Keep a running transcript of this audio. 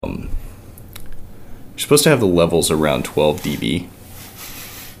You're supposed to have the levels around 12 dB,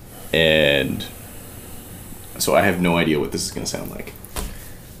 and so I have no idea what this is going to sound like.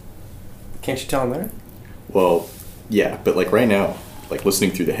 Can't you tell them that? Well, yeah, but like right now, like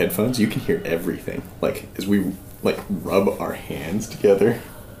listening through the headphones, you can hear everything. Like as we like rub our hands together,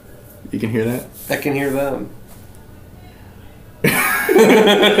 you can hear that. I can hear them.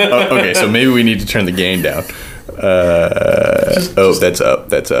 Okay, so maybe we need to turn the gain down. That's up.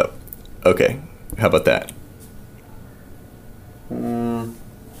 That's up. Okay, how about that?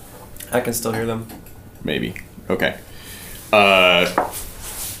 I can still hear them. Maybe. Okay.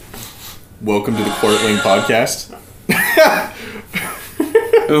 Welcome to the Quartling Podcast.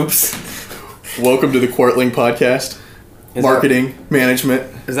 Oops. Welcome to the Quartling Podcast. Marketing, management,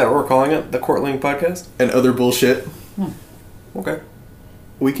 Is that what we're calling it? The Quartling Podcast? and other bullshit. Okay.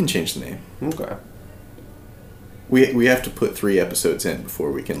 We can change the name. Okay. We have to put 3 episodes in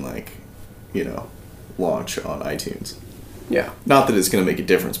before we can, like, launch on iTunes. Yeah. Not that it's going to make a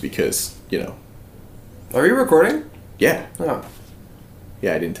difference because, Are you recording? yeah. Oh.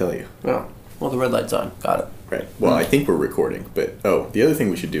 Yeah, I didn't tell you. Oh. Well, the red light's on. Got it. Right. Well, I think we're recording, but, the other thing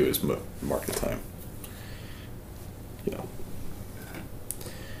we should do is mark the time.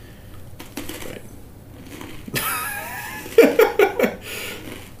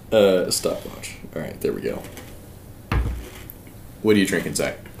 Right. Stopwatch. All right, there we go. What are you drinking,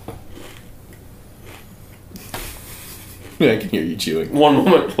 Zach? I can hear you chewing. One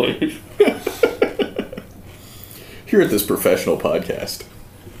moment, please. Here at this professional podcast.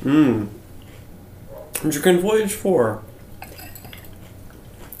 I'm drinking Voyage 4.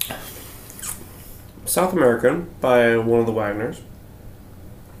 South American by one of the Wagners.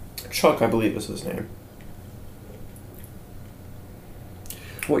 Chuck, I believe is his name.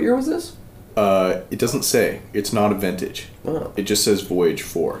 What year was this? It doesn't say. It's not a vintage. Oh. It just says Voyage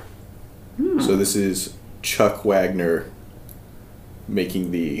 4. So this is Chuck Wagner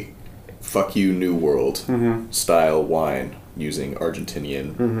making the Fuck You New World style wine using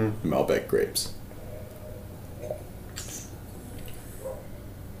Argentinian Malbec grapes.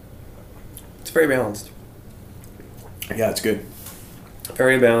 It's very balanced. Yeah, it's good.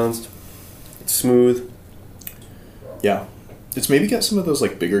 Very balanced. It's smooth. Yeah. It's maybe got some of those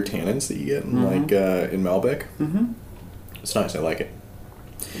like bigger tannins that you get in in Malbec. It's nice. I like it.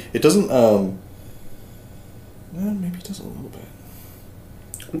 It doesn't. Maybe it does a little bit.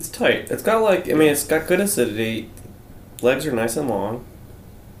 It's tight. It's got it's got good acidity. Legs are nice and long.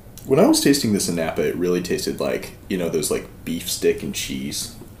 When I was tasting this in Napa, it really tasted like those like beef stick and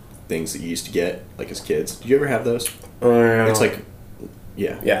cheese things that you used to get like as kids. Did you ever have those? It's like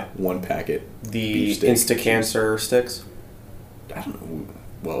Yeah. one packet. The beef stick Insta-Cancer sticks. I don't know.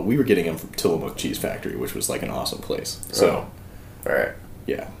 Well, we were getting them from Tillamook Cheese Factory, which was like an awesome place. So, all right.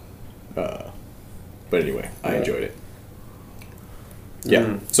 yeah. But anyway, I enjoyed it.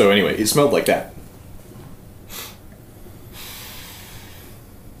 Yeah. So anyway, it smelled like that.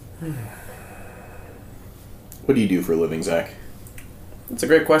 What do you do for a living, Zach? That's a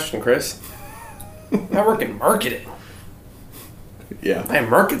great question, Chris. I work in marketing. Yeah. I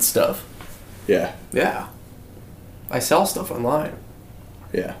market stuff. Yeah. Yeah. I sell stuff online.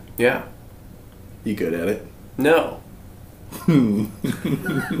 Yeah. Yeah. You good at it? No.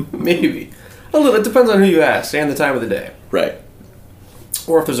 Maybe. A little. It depends on who you ask and the time of the day. Right.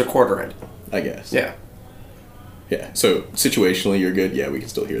 Or if there's a quarter in. I guess. Yeah. Yeah. So situationally, you're good. Yeah, we can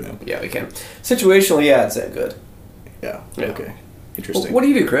still hear them. Yeah, we can. Situationally, yeah, I'd say good. Yeah. Yeah. Okay. Interesting. What do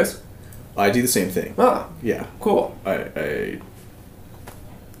you do, Chris? I do the same thing. Ah, Yeah. cool. I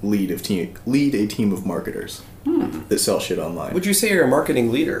lead a team of marketers that sell shit online. Would you say you're a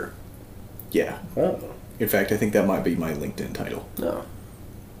marketing leader? Yeah. Oh. In fact, I think that might be my LinkedIn title. No.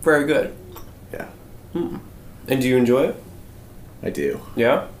 Very good. Yeah. And do you enjoy it? I do.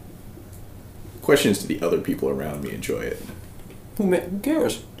 Yeah? Question is, do the other people around me enjoy it? Who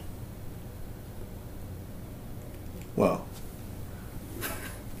cares? Well,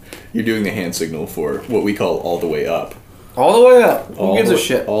 you're doing the hand signal for what we call all the way up. All the way up. Who gives a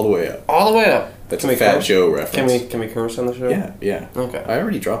shit? All the way up. All the way up. That's Can a we Fat curse? Joe reference. Can we curse on the show? Yeah, yeah. Okay. I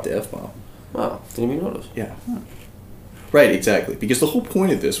already dropped the F-bomb. Oh, didn't even notice. Yeah. Right, exactly. Because the whole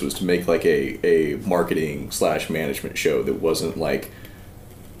point of this was to make like a marketing / management show that wasn't like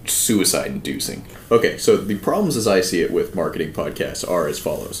suicide inducing. Okay, so the problems as I see it with marketing podcasts are as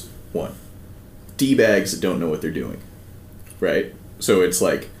follows. 1, D-bags that don't know what they're doing. Right? So it's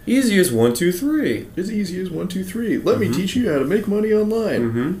like Easy as 1, 2, 3. as easy as 1, 2, 3. Let me teach you how to make money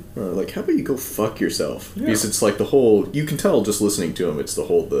online. Like, how about you go fuck yourself? Yeah. Because it's like the whole. You can tell just listening to them. It's the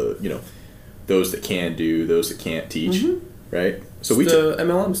whole those that can do, those that can't teach, right? So we the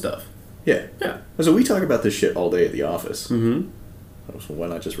MLM stuff. Yeah. Yeah. So we talk about this shit all day at the office. Mm-hmm. So why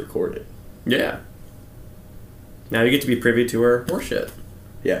not just record it? Yeah. Now you get to be privy to our horseshit.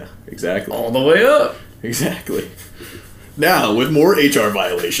 Yeah, exactly. All the way up. Exactly. Now, with more HR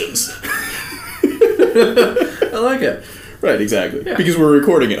violations. I like it. Right, exactly. Yeah. Because we're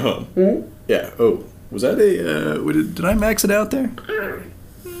recording at home. Mm-hmm. Yeah. Oh, was that a... did I max it out there?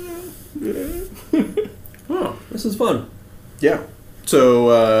 Oh, this is fun. Yeah. So,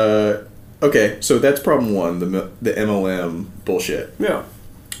 okay. So that's problem one, the MLM bullshit. Yeah.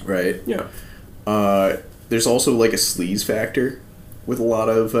 Right? Yeah. There's also like a sleaze factor with a lot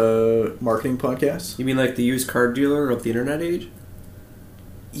of marketing podcasts. You mean like the used car dealer of the internet age?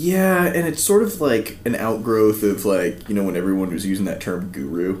 Yeah, and it's sort of like an outgrowth of like, when everyone was using that term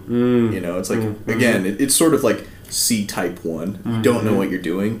guru. It's like, again, it's sort of like C type 1. You don't know what you're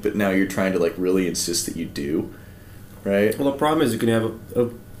doing, but now you're trying to like really insist that you do. Right? Well, the problem is you can have a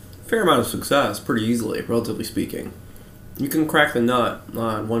fair amount of success pretty easily, relatively speaking. You can crack the nut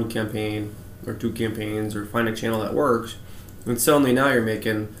on one campaign or 2 campaigns or find a channel that works, and suddenly now you're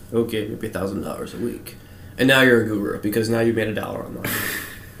making, okay, maybe $1,000 a week. And now you're a guru because now you made $1 online.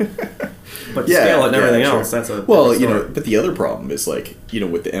 But to scale it and everything else, that's a... Well, but the other problem is like,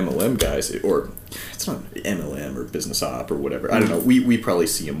 with the MLM guys, or it's not MLM or business op or whatever. I don't know. We probably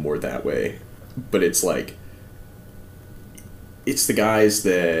see them more that way. But it's like, it's the guys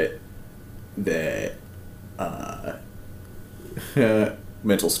that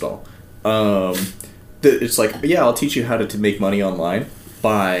mental stall. It's like, yeah, I'll teach you how to make money online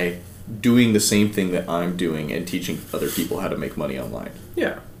by doing the same thing that I'm doing and teaching other people how to make money online.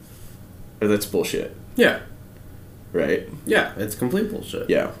 Yeah. That's bullshit. Yeah. Right? Yeah, it's complete bullshit.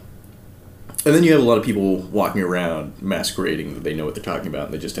 Yeah. And then you have a lot of people walking around masquerading that they know what they're talking about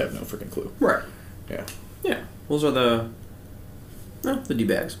and they just have no freaking clue. Right. Yeah. Yeah. Those are the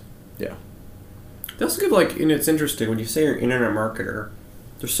D-bags. Yeah. They also give, like, it's interesting, when you say you're an internet marketer,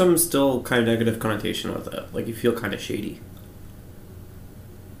 there's some still kind of negative connotation with it. Like, you feel kind of shady.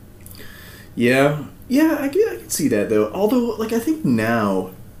 Yeah. Yeah, I can see that, though. Although, like, I think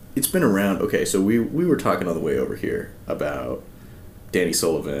now, it's been around. Okay, so we were talking on the way over here about Danny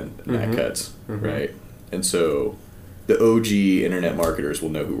Sullivan and Matt Cutts, right? And so the OG internet marketers will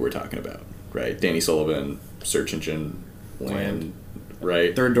know who we're talking about, right? Danny Sullivan, search engine land,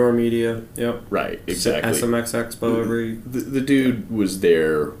 right? Third Door Media, yep. Right, exactly. SMX Expo every... The dude was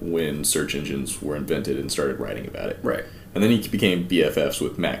there when search engines were invented and started writing about it. Right. And then he became BFFs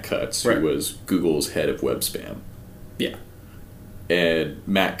with Matt Cutts, right. who was Google's head of web spam. Yeah. And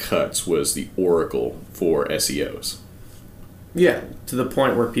Matt Cutts was the oracle for SEOs. Yeah, to the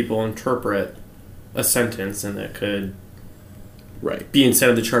point where people interpret a sentence and it could be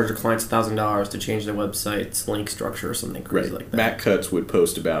incentive to charge their clients $1,000 to change their website's link structure or something crazy like that. Matt Cutts would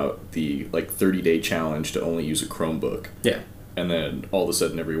post about the 30-day challenge to only use a Chromebook. Yeah. And then all of a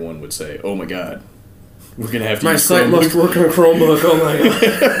sudden everyone would say, "Oh my god, we're going to have to my use site Chromebook. Must work on a Chromebook, oh my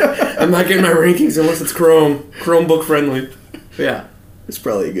god. I'm not getting my rankings unless it's Chromebook friendly." Yeah. It's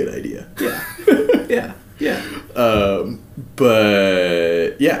probably a good idea. Yeah. Yeah.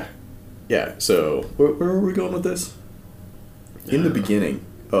 But yeah. So where were we going with this? In the beginning.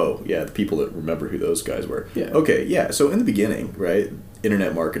 Oh yeah, the people that remember who those guys were. Yeah. Okay. Yeah. So in the beginning, right?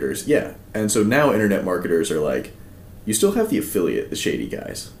 Internet marketers. Yeah. And so now internet marketers are like, you still have the affiliate, the shady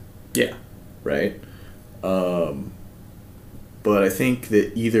guys. Yeah. Right. But I think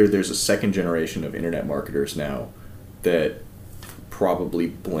that either there's a second generation of internet marketers now that probably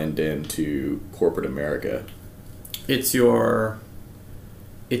blend into corporate America. It's your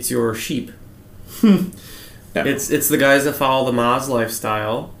sheep. No. It's the guys that follow the Moz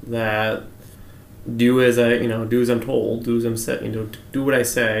lifestyle that do as I'm told, do as I'm said, do what I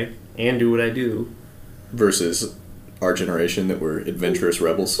say and do what I do. Versus our generation that were adventurous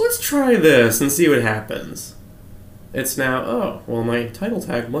rebels. Let's try this and see what happens. It's now, my title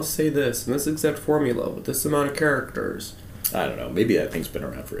tag must say this and this exact formula with this amount of characters. I don't know. Maybe that thing's been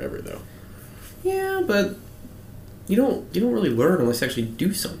around forever, though. Yeah, but you don't really learn unless you actually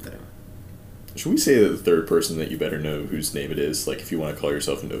do something. Should we say that the third person that you better know whose name it is, like if you want to call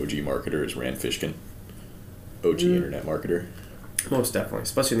yourself an OG marketer, is Rand Fishkin? OG internet marketer? Most definitely,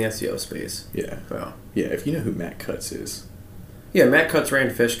 especially in the SEO space. Yeah. Well, yeah, if you know who Matt Cutts is. Yeah, Matt Cutts,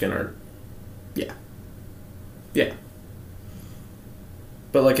 Rand Fishkin are... Yeah. Yeah.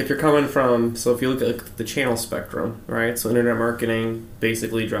 But, if you're coming from... So, if you look at the channel spectrum, right? So, internet marketing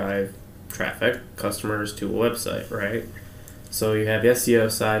basically drive traffic, customers to a website, right? So, you have the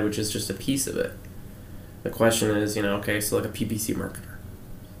SEO side, which is just a piece of it. The question is, a PPC marketer.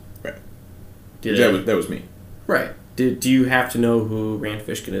 Right. That was me. Right. Do you have to know who Rand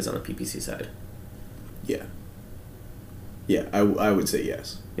Fishkin is on the PPC side? Yeah. Yeah, I would say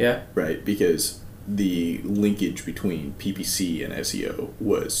yes. Yeah? Right, because the linkage between PPC and SEO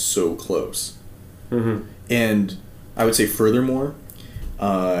was so close. Mm-hmm. And I would say furthermore,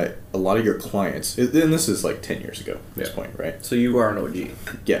 a lot of your clients, and this is like 10 years ago at this point, right? So you are an OG.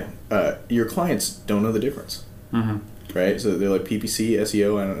 Yeah. Your clients don't know the difference. Mm-hmm. Right? So they're like PPC,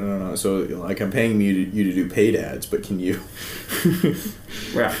 SEO, I don't know. So like I'm paying you to do paid ads, but can you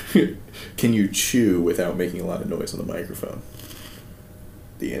Yeah. can you chew without making a lot of noise on the microphone?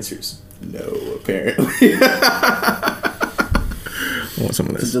 The answer is no, apparently. I want some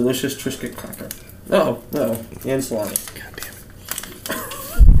of It's this. a delicious Triscuit cracker. Oh, no. And salami. God damn it.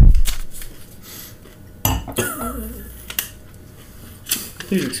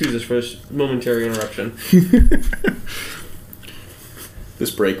 Please excuse us for this momentary interruption.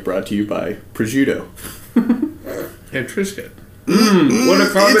 This break brought to you by prosciutto. And Triscuit. What a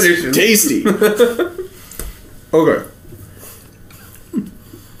combination. It's tasty. Okay.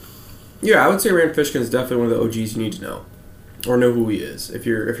 Yeah, I would say Rand Fishkin is definitely one of the OGs you need to know. Or know who he is, if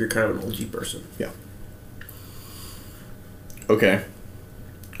you're kind of an OG person. Yeah. Okay.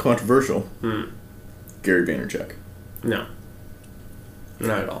 Controversial. Gary Vaynerchuk. No.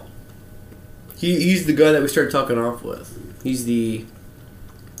 Not at all. He's the guy that we started talking off with. He's the,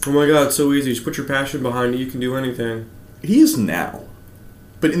 oh my god, it's so easy. Just put your passion behind it. You can do anything. He is now.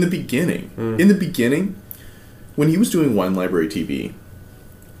 But in the beginning, when he was doing Wine Library TV,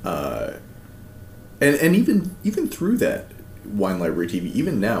 and even through that Wine Library TV,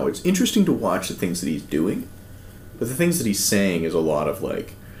 even now, it's interesting to watch the things that he's doing. But the things that he's saying is a lot of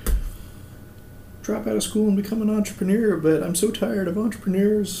like, drop out of school and become an entrepreneur, but I'm so tired of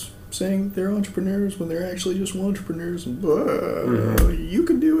entrepreneurs saying they're entrepreneurs when they're actually just entrepreneurs, and you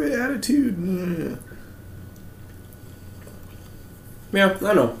can do it attitude. Yeah,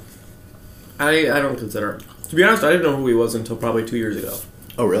 I know. I don't consider him. To be honest, I didn't know who he was until probably 2 years ago.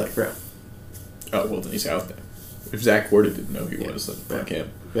 Oh, really? Yeah. Oh, well, then he's out there. If Zach Porta didn't know who he was, then fuck him.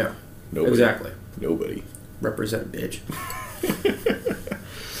 Yeah. Nobody. Exactly. Nobody. Represent, bitch.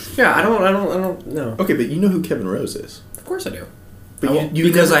 Yeah, I don't know. Okay, but you know who Kevin Rose is. Of course I do. But you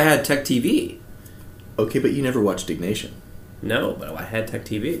because never, I had Tech TV. Okay, but you never watched Ignation. No, but I had Tech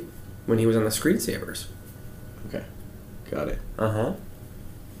TV when he was on the screensavers. Okay. Got it. Uh-huh.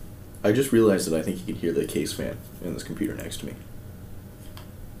 I just realized that I think you can hear the case fan in this computer next to me.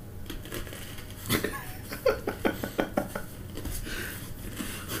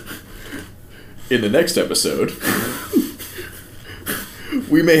 In the next episode,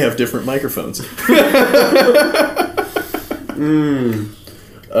 we may have different microphones.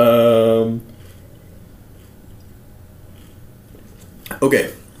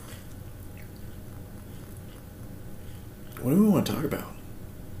 Okay. What do we want to talk about?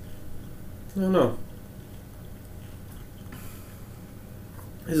 I don't know.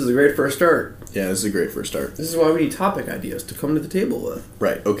 This is a great first start. Yeah, this is a great first start. This is why we need topic ideas to come to the table with.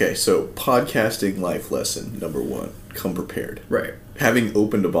 Right, okay, so podcasting life lesson number 1. Come prepared. Right. Having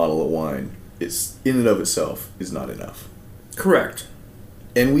opened a bottle of wine is, in and of itself, is not enough. Correct.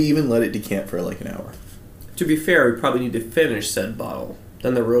 And we even let it decant for like an hour. To be fair, we probably need to finish said bottle.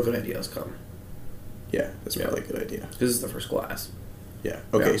 Then the real good ideas come. Yeah, that's probably a good idea. This is the first glass. Yeah.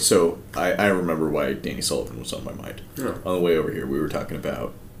 Okay, Yeah. so I remember why Danny Sullivan was on my mind. Yeah. On the way over here, we were talking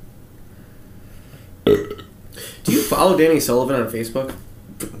about... Do you follow Danny Sullivan on Facebook?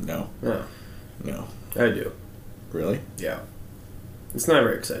 No. No. No. I do. Really? Yeah. It's not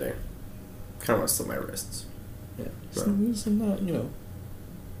very exciting. Kind of wants to slit my wrists. Yeah. No. He's not, you know...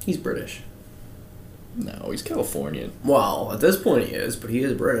 He's British. No, he's Californian. Well, at this point he is, but he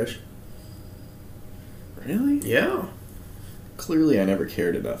is British. Really? Yeah. Clearly I never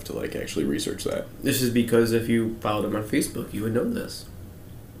cared enough to, like, actually research that. This is because if you followed him on Facebook, you would know this.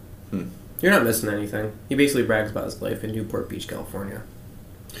 You're not missing anything. He basically brags about his life in Newport Beach, California.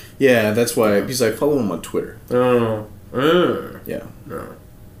 Yeah, that's why... Because I follow him on Twitter. Oh. Yeah. No.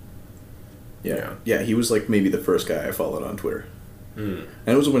 Yeah. Yeah, he was, like, maybe the first guy I followed on Twitter. Mm.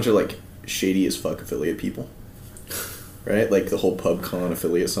 And it was a bunch of, like, shady as fuck affiliate people. Right? Like, the whole PubCon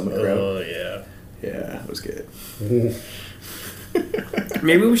affiliate summit crowd. Oh, yeah. Yeah, it was good.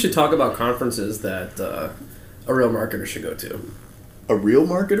 Maybe we should talk about conferences that a real marketer should go to. A real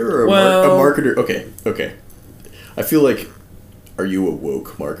marketer or a Well- marketer? Okay. I feel like, are you a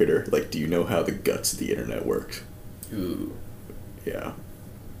woke marketer? Like, do you know how the guts of the internet works? Ooh. Yeah.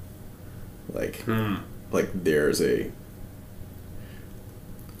 Like, there's a...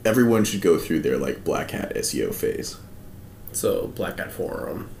 Everyone should go through their, like, Black Hat SEO phase. So, Black Hat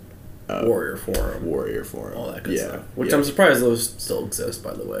Forum. Warrior Forum. Warrior Forum. All that good yeah, stuff. Which yeah. I'm surprised those still exist,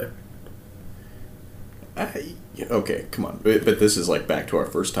 by the way. Okay, come on. But this is like back to our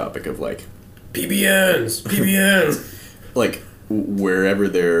first topic of like PBNs. like wherever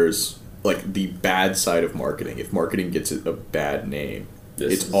there's like the bad side of marketing. If marketing gets a bad name,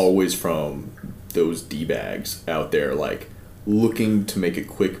 it's always from those D-bags out there like looking to make a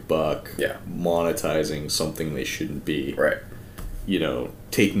quick buck, monetizing something they shouldn't be. Right. You know,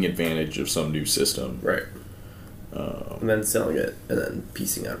 taking advantage of some new system. Right. And then selling it and then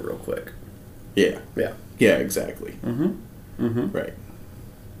piecing out real quick. Yeah. Yeah. Yeah, exactly. Mm-hmm. Mm-hmm. Right.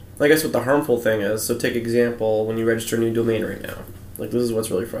 I guess what the harmful thing is, so take example when you register a new domain right now. Like, this is what's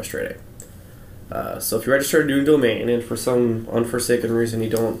really frustrating. So if you register a new domain and for some unforsaken reason you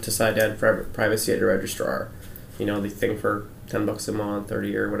don't decide to add privacy at your registrar, you know, the thing for $10 a month,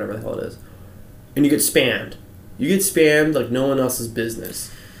 30 or whatever the hell it is, and you get spammed. You get spammed like no one else's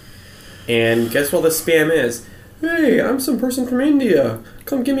business. And guess what the spam is? Hey, I'm some person from India.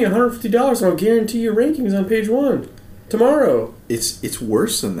 Come give me $150 and I'll guarantee your rankings on page 1 tomorrow. It's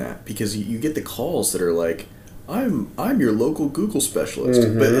worse than that because you get the calls that are like, I'm your local Google specialist,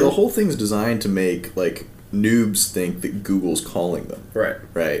 but the whole thing's designed to make like noobs think that Google's calling them. Right.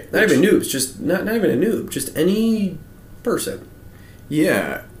 Right. Not even noobs, just not even a noob, just any person.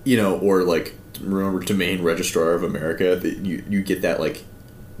 Yeah, you know, or like remember Domain Registrar of America that you get that like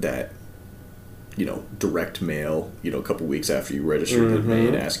that. You know, direct mail, you know, a couple weeks after you registered the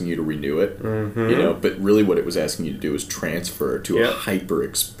domain asking you to renew it, you know, but really what it was asking you to do is transfer to a hyper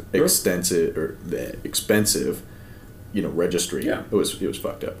extensive or expensive, you know, registry. Yeah. It was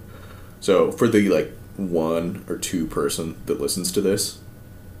fucked up. So for the like 1 or 2 person that listens to this,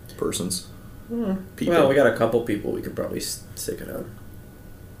 people. Well, we got a couple people we could probably stick it on.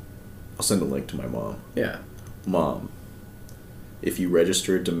 I'll send a link to my mom. Yeah. Mom, if you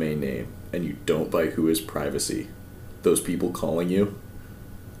register a domain name and you don't buy Whois Privacy, those people calling you,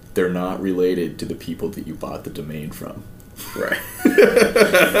 they're not related to the people that you bought the domain from. Right.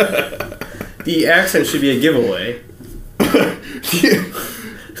 The accent should be a giveaway.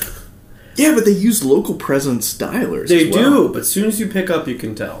 Yeah, but they use local presence dialers. They as well. do, but as soon as you pick up, you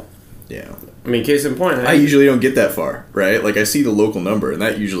can tell. Yeah. I mean, case in point. I usually don't get that far, right? Like, I see the local number, and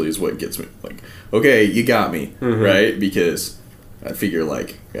that usually is what gets me. Like, okay, you got me, right? Because I figure,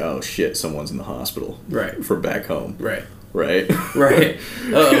 like, oh, shit, someone's in the hospital. Right. From back home. Right. Right? Right.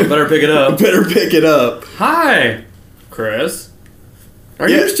 Uh-oh, better pick it up. Better pick it up. Hi, Chris. Are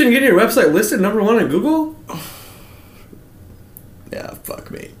you interested in getting your website listed #1 on Google? Yeah, fuck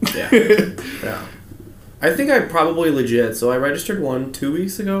me. Yeah. Yeah. I think I probably legit, so I registered 2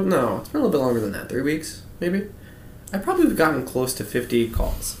 weeks ago. No, it's been a little bit longer than that. 3 weeks, maybe? I probably have gotten close to 50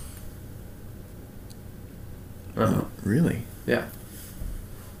 calls. Oh, really? Yeah.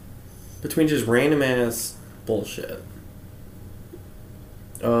 Between just random ass bullshit.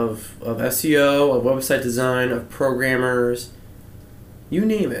 Of SEO, of website design, of programmers. You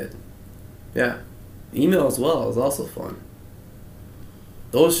name it. Yeah. Email as well is also fun.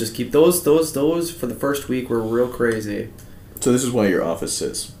 Those just keep those for the first week were real crazy. So this is why your office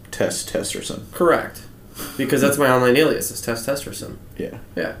says Tess Testerson. Correct. Because that's my online alias, is Tess Testerson. Yeah.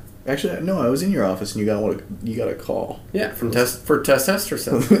 Yeah. Actually, no, I was in your office and you got a call. Yeah, for Tess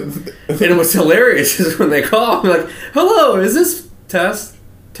Testerson. And what's hilarious is when they call, I'm like, "Hello, is this Tess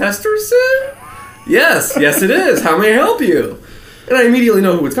Testerson?" Yes, it is. How may I help you? And I immediately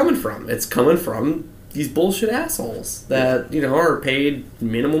know who it's coming from. It's coming from these bullshit assholes that, you know, are paid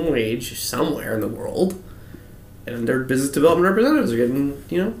minimum wage somewhere in the world, and their business development representatives are getting,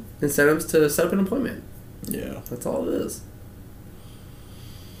 you know, incentives to set up an employment. Yeah. That's all it is.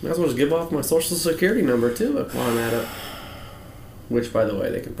 Might as well just give off my social security number, too, if I'm at it. Which, by the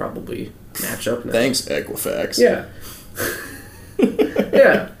way, they can probably match up now. Thanks, Equifax. Yeah.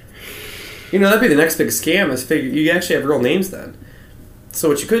 Yeah. You know, that'd be the next big scam, is you actually have real names then. So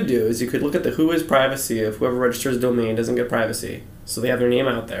what you could do is you could look at the Whois Privacy if whoever registers a domain doesn't get privacy. So they have their name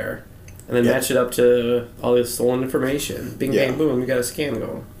out there. And then match it up to all this stolen information. Bing, bang, boom, you got a scam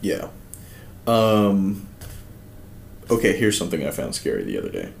going. Yeah. Okay, here's something I found scary the other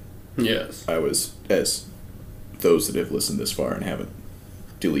day. Yes. I was, as those that have listened this far and haven't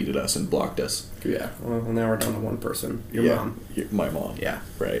deleted us and blocked us. Yeah. Well, now we're down to one person. Your mom. My mom. Yeah.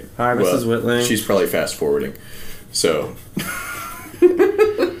 Right. Hi, Mrs. Whitling. She's probably fast forwarding. So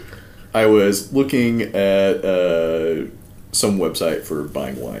I was looking at some website for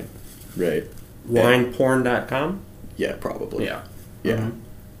buying wine. Right. Wineporn.com? Yeah, probably. Yeah. Yeah. Mm-hmm.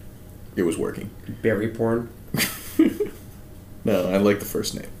 It was working. Berry porn. No, I like the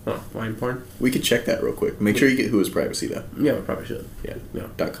first name. Oh, wine porn? We could check that real quick. Make sure you get Who Is Privacy, though. Yeah, we probably should. Yeah.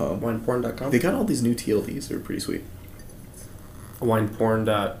 .com. Wineporn.com? They got all these new TLDs. They're pretty sweet.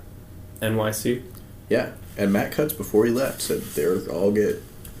 Wineporn.nyc? Yeah. And Matt Cutts, before he left, said they're all good.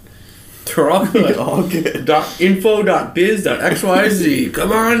 They're all good. all good. .info.biz.xyz.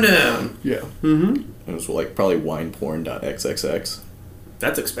 Come on down. Yeah. Mm-hmm. It was like probably wineporn.xxx.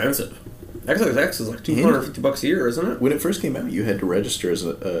 That's expensive. XXX is like $250 a year, isn't it? When it first came out, you had to register as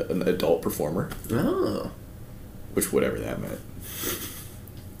an adult performer. Oh. Which, whatever that meant.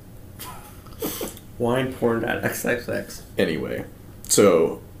 Wineporn.xxx. Anyway,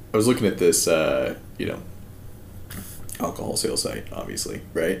 so I was looking at this, alcohol sales site, obviously,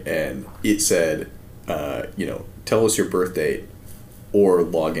 right? And it said, tell us your birth date or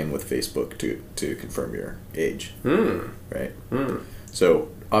log in with Facebook to confirm your age. Right? So,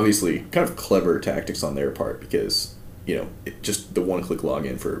 obviously, kind of clever tactics on their part because, just the one-click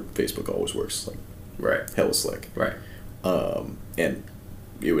login for Facebook always works like hella slick. Right. And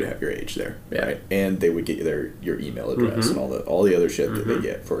it would have your age there, yeah. right? And they would get you your email address and all the other shit that they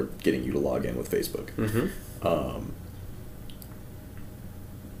get for getting you to log in with Facebook.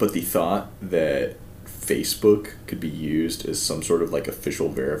 But the thought that Facebook could be used as some sort of like official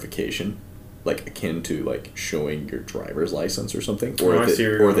verification, like akin to like showing your driver's license or something, or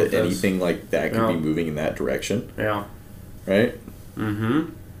that anything like that could be moving in that direction. Yeah. Right?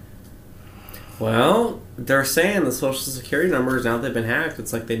 Well, they're saying the Social Security numbers, now they've been hacked,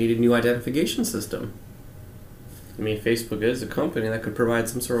 it's like they need a new identification system. I mean, Facebook is a company that could provide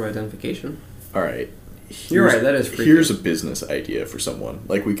some sort of identification. All right. You're right, that is freaky. Here's a business idea for someone.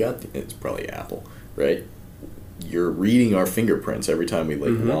 Like, it's probably Apple, right? You're reading our fingerprints every time we,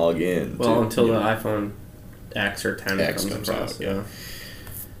 log in. Well, until the iPhone X or 10 comes across. Yeah.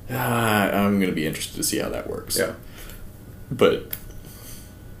 I'm going to be interested to see how that works. Yeah. But,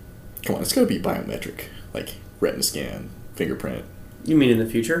 come on, it's got to be biometric. Like, retina scan, fingerprint. You mean in the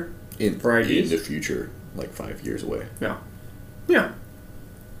future? For IDs? In the future, like 5 years away. Yeah. Yeah.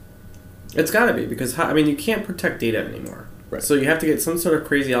 It's got to be, because, you can't protect data anymore. Right. So you have to get some sort of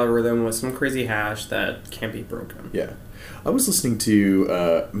crazy algorithm with some crazy hash that can't be broken. Yeah. I was listening to,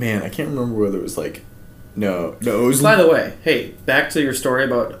 I can't remember whether it was like, no, it was... By the way, hey, back to your story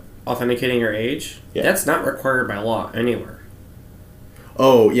about authenticating your age. Yeah. That's not required by law anywhere.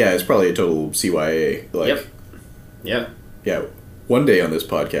 Oh, yeah, it's probably a total CYA. Yep. Yeah. One day on this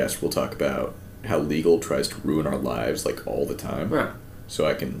podcast, we'll talk about how legal tries to ruin our lives, all the time. Yeah. So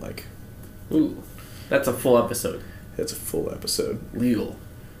I can, Ooh, that's a full episode. That's a full episode. Legal.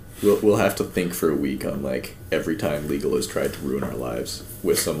 We'll have to think for a week on, every time legal has tried to ruin our lives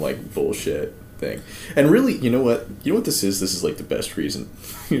with some, bullshit thing. And really, you know what? You know what this is? This is, the best reason.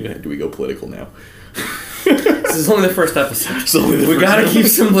 Do we go political now? This is only the first episode. We gotta keep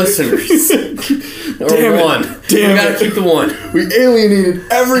some listeners. Damn one. Damn we gotta keep the one. We alienated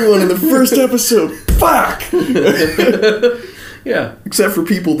everyone in the first episode. Fuck! Yeah. Except for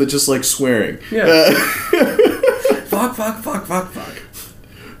people that just like swearing. Yeah. Fuck.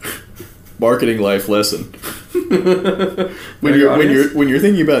 Marketing life lesson. when you're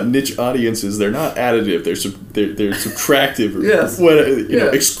thinking about niche audiences, they're not additive. They're subtractive or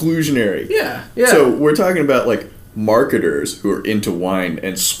exclusionary. Yeah. So we're talking about marketers who are into wine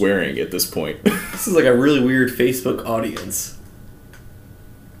and swearing at this point. This is a really weird Facebook audience.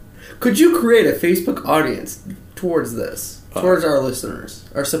 Could you create a Facebook audience towards this? Towards our listeners,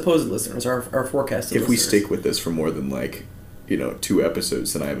 our supposed listeners, our forecasted listeners. If we stick with this for more than 2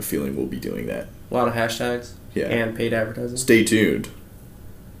 episodes, then I have a feeling we'll be doing that. A lot of hashtags. Yeah. And paid advertising. Stay tuned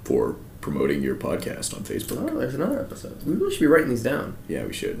for promoting your podcast on Facebook. Oh, there's another episode. We really should be writing these down. Yeah,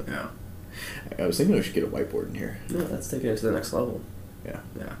 we should. Yeah. I was thinking we should get a whiteboard in here. No, that's taking it to the next level. Yeah.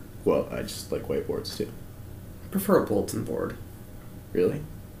 Yeah. Well, I just like whiteboards too. I prefer a bulletin board. Really?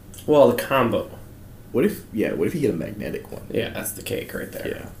 Well, the combo. What if you get a magnetic one? Yeah, that's the cake right there.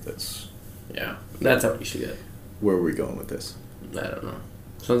 Yeah, that's what you should get. Where are we going with this? I don't know.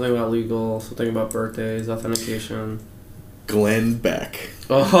 Something about legal, something about birthdays, authentication. Glenn Beck.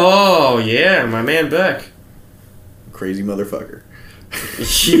 Oh, yeah, my man Beck. Crazy motherfucker.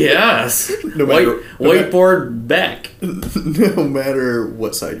 Yes. Whiteboard Beck. No matter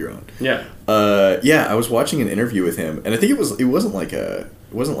what side you're on. Yeah. I was watching an interview with him, and I think it wasn't like a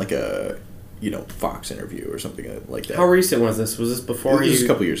Fox interview or something like that. How recent was this? Was this before It was a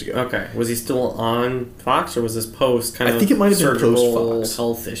couple years ago. Okay. Was he still on Fox, or was this post I think it might have been post-Fox.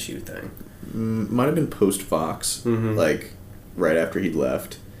 Health issue thing? Might have been post-Fox, right after he'd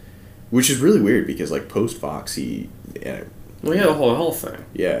left. Which is really weird, because, post-Fox, he... Well, he had a whole health thing.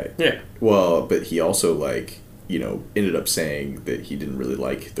 Yeah. Yeah. Well, but he also, ended up saying that he didn't really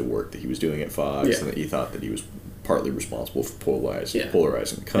like the work that he was doing at Fox, Yeah. and that he thought that he was partly responsible for Yeah.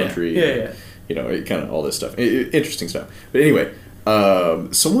 polarizing the country. Yeah. Kind of all this stuff. Interesting stuff. But anyway,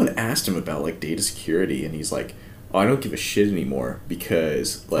 someone asked him about like data security, and he's like, "Oh, I don't give a shit anymore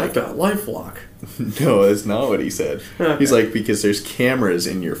because like I've got LifeLock." no, that's not what he said. Okay. He's like, because there's cameras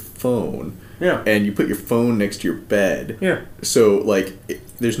in your phone, Yeah. and you put your phone next to your bed. Yeah. So like,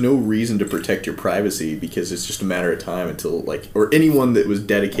 there's no reason to protect your privacy because it's just a matter of time until like, or anyone that was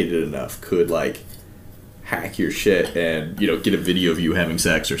dedicated enough could like hack your shit and get a video of you having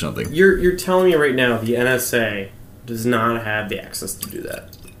sex or something. You're telling me right now the NSA does not have the access to do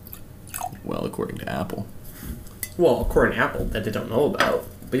that. Well, according to Apple. Well, according to Apple, that they don't know about.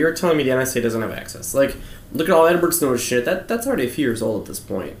 But you're telling me the NSA doesn't have access. Like, look at all Edward Snowden's shit. That's already a few years old at this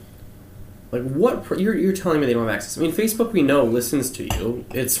point. Like, what? You're telling me they don't have access. I mean, Facebook, we know, listens to you.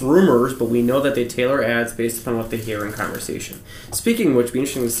 It's rumors, but we know that they tailor ads based upon what they hear in conversation. Speaking of which, it'd be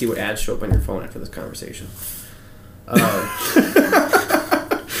interesting to see what ads show up on your phone after this conversation. Oh,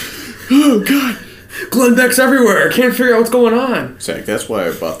 God. Glenn Beck's everywhere. I can't figure out what's going on. Zach, that's why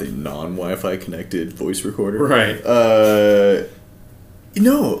I bought the non-Wi-Fi connected voice recorder. Right.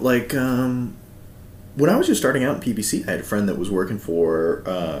 When I was just starting out in PPC, I had a friend that was working for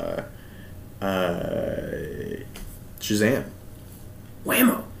Shazam.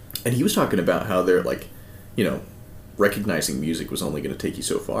 Whammo. And he was talking about how they're like, recognizing music was only going to take you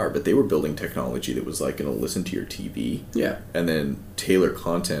so far, but they were building technology that was like going to listen to your TV. Yeah. And then tailor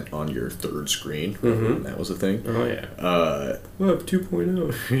content on your third screen. Mm-hmm. And that was a thing. Oh, yeah. Web 2.0.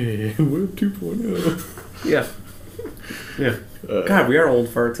 Web 2.0. Yeah. Yeah. God, we are old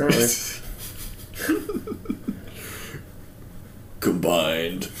farts, aren't we?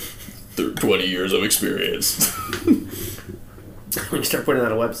 Combined 20 years of experience. When you start putting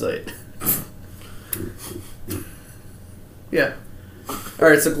on a website. Yeah.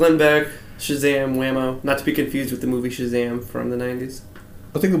 Alright, so Glenn Beck, Shazam, Whammo. Not to be confused with the movie Shazam from the 90s.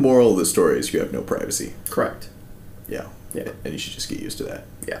 I think the moral of the story is you have no privacy. Correct. Yeah. Yeah. And you should just get used to that.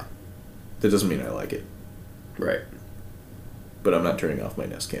 Yeah. That doesn't mean I like it. Right. But I'm not turning off my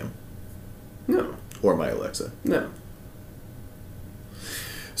Nest Cam. No. Or my Alexa. No.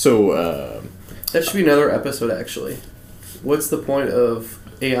 So, That should be another episode, actually. What's the point of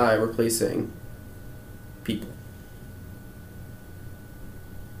AI replacing people?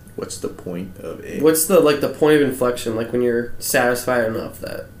 what's the point of a... What's the point of inflection? Like when you're satisfied enough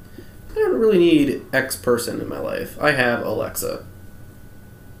that I don't really need X person in my life. I have Alexa.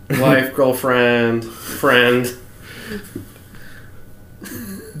 Wife, girlfriend, friend.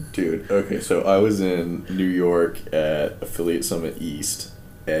 Dude, okay, so I was in New York at Affiliate Summit East,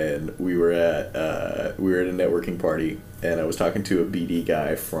 and we were at a networking party, and I was talking to a BD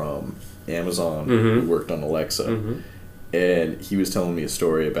guy from Amazon who worked on Alexa, and he was telling me a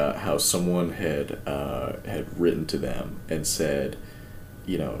story about how someone had written to them and said,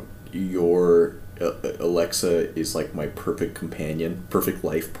 your Alexa is like my perfect companion, perfect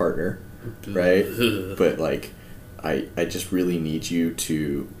life partner, right? But like, I just really need you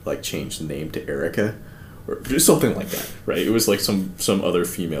to like change the name to Erica or just something like that, right? It was like some other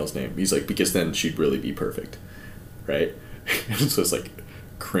female's name. He's like, because then she'd really be perfect, right? So it's like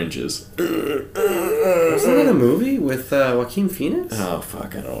cringes. Wasn't that a movie with Joaquin Phoenix? Oh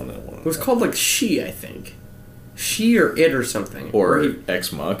fuck, I don't know. It was called like She, I think. She or It or something. Or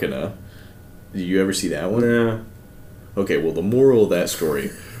Ex Machina. Did you ever see that one? No. Okay, well the moral of that story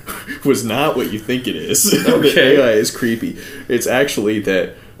was not what you think it is. Okay. The AI is creepy. It's actually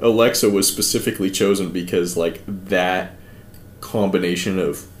that Alexa was specifically chosen because like that combination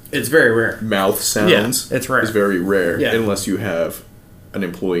of It's very rare. mouth sounds Yeah, it's rare. is very rare Yeah. unless you have an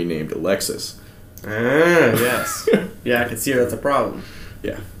employee named Alexis. Ah, yes. Yeah, I can see that's a problem.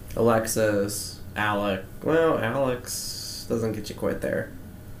 Yeah. Alexis, Alec. Well, Alex doesn't get you quite there.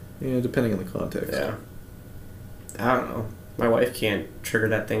 Yeah, depending on the context. Yeah. I don't know. My wife can't trigger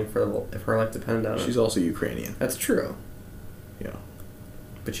that thing if her life depended on it. She's also Ukrainian. That's true. Yeah.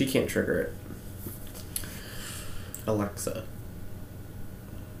 But she can't trigger it. Alexa.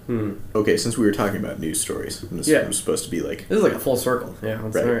 Okay, since we were talking about news stories, and this Yeah. was supposed to be like... This is like a full circle. Yeah,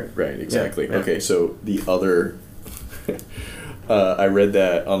 that's Right, right, exactly. Yeah, yeah. Okay, so the other... I read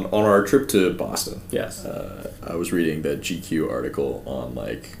that on our trip to Boston. Yes. I was reading that GQ article on,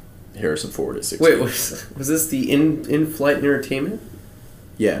 like, Harrison Ford at 16. Wait, was this the in-flight entertainment?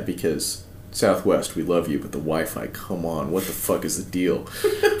 Yeah, because Southwest, we love you, but the Wi-Fi, come on, what the fuck is the deal?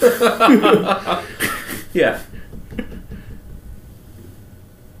 Yeah.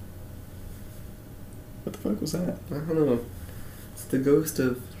 What the fuck was that? I don't know. It's the ghost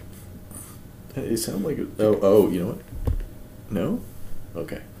of It sounded like oh, you know what? No?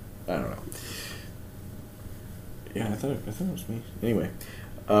 Okay. I don't know. Yeah, I thought it was me. Anyway.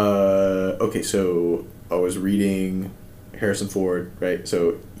 Okay, so I was reading Harrison Ford, right?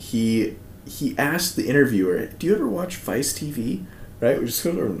 So he asked the interviewer, "Do you ever watch Vice TV?" Right? Which is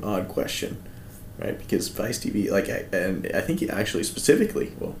sort of an odd question, right? Because Vice TV, I think he actually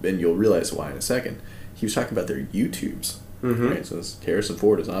specifically, well, and you'll realize why in a second, he was talking about their YouTubes. Mm-hmm. Right? So Harrison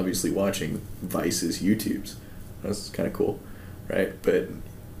Ford is obviously watching Vice's YouTubes. That's kind of cool, right? But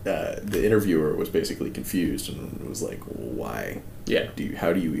the interviewer was basically confused and was like, "Why? Yeah.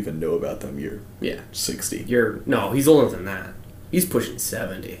 How do you even know about them? You're 60." No, he's older than that. He's pushing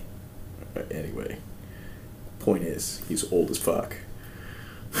 70. Anyway, point is, he's old as fuck.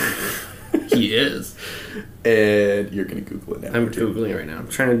 He is. And you're gonna Google it now. I'm Googling it right now. I'm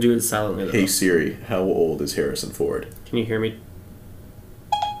trying to do it silently though. Hey Siri, how old is Harrison Ford? Can you hear me?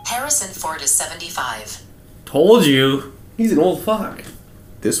 Harrison Ford is 75. Told you. He's an old fuck.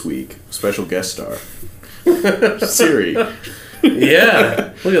 This week, special guest star. Siri.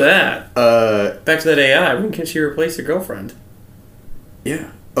 Yeah. Look at that. Back to that AI. When can she replace her girlfriend?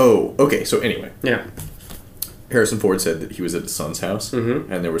 Yeah. Oh, okay. So anyway. Yeah. Harrison Ford said that he was at his son's house,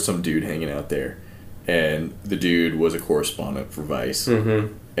 mm-hmm. and there was some dude hanging out there, and the dude was a correspondent for Vice,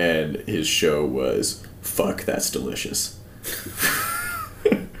 mm-hmm. and his show was "Fuck, That's Delicious,"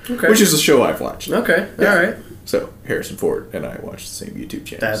 okay. which is a show I've watched. Okay, Yeah. all right. So Harrison Ford and I watched the same YouTube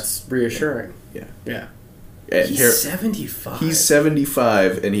channels. That's reassuring. Yeah. Yeah. And He's 75. He's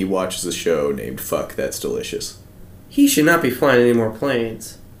 75, and he watches a show named "Fuck, That's Delicious." He should not be flying any more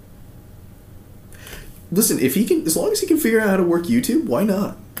planes. Listen, if he can, as long as he can figure out how to work YouTube, why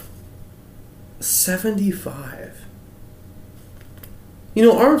not? 75. You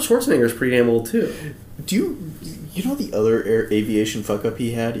know, Arnold Schwarzenegger's pretty damn old too. Do you know the other aviation fuck up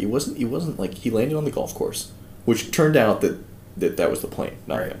he had? He wasn't like, he landed on the golf course, which turned out that was the plane,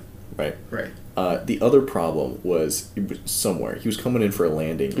 not him, right? Right. The other problem was it was somewhere. He was coming in for a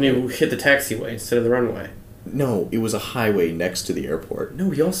landing. And he hit the taxiway instead of the runway. No, it was a highway next to the airport. No,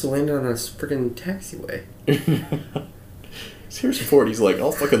 he also landed on a freaking taxiway. Harrison Ford, he's like,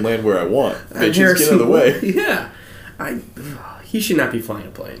 I'll fucking land where I want. Bitches, get in the way. Yeah. He should not be flying a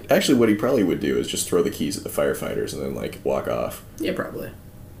plane. Actually, what he probably would do is just throw the keys at the firefighters and then, like, walk off. Yeah, probably.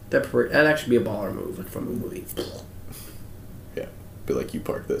 That'd actually be a baller move, like from a movie. Yeah. Be like, you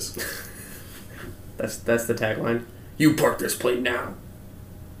park this. That's the tagline. You park this plane now.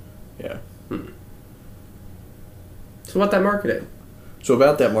 Yeah. So about that marketing. So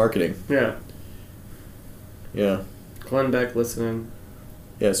about that marketing. Yeah. Yeah. Glenn Beck listening.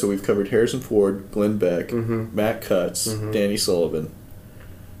 Yeah, so we've covered Harrison Ford, Glenn Beck, mm-hmm. Matt Cutts, mm-hmm. Danny Sullivan.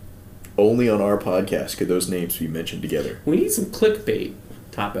 Only on our podcast could those names be mentioned together. We need some clickbait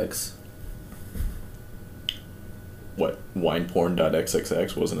topics. What?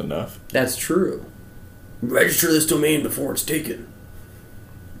 Wineporn.xxx wasn't enough? That's true. Register this domain before it's taken.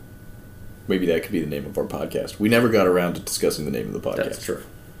 Maybe that could be the name of our podcast. We never got around to discussing the name of the podcast. That's true.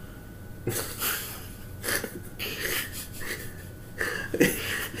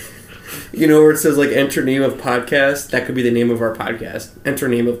 You know where it says, like, enter name of podcast? That could be the name of our podcast. Enter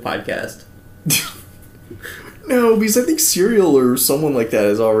name of podcast. No, because I think Serial or someone like that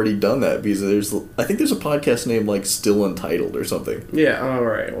has already done that. Because I think there's a podcast named, like, Still Untitled or something. Yeah,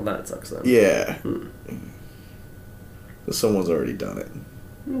 alright. Well, that sucks then. Yeah. Someone's already done it.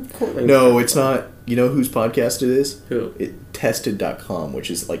 Courtney. No, it's not. You know whose podcast it is? Who? Tested.com, which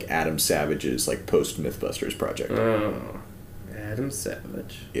is like Adam Savage's like post Mythbusters project. Oh. Adam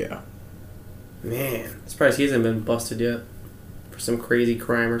Savage. Yeah. Man. Surprised he hasn't been busted yet. For some crazy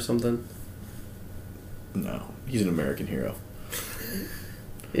crime or something. No. He's an American hero.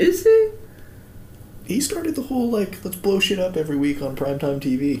 Is he? He started the whole, like, let's blow shit up every week on primetime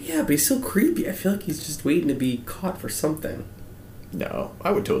TV. Yeah, but he's so creepy. I feel like he's just waiting to be caught for something. No.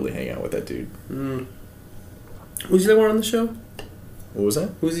 I would totally hang out with that dude. Who's the other one on the show? What was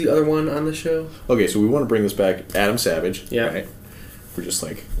that? Who's the other one on the show? Okay, so we want to bring this back. Adam Savage. Yeah. Right? We're just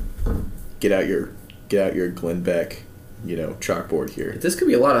like, get out your Glenn Beck, chalkboard here. This could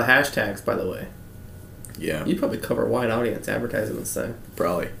be a lot of hashtags, by the way. Yeah. You'd probably cover a wide audience advertising this thing.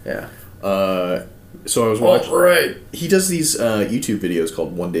 Probably. Yeah. So I was watching. Right. He does these YouTube videos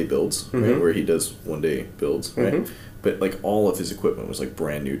called One Day Builds, right? Mm-hmm. Where he does one day builds, right? Mm-hmm. But like all of his equipment was like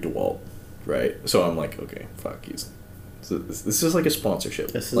brand new DeWalt, right? So I'm like, okay, fuck, so this is like a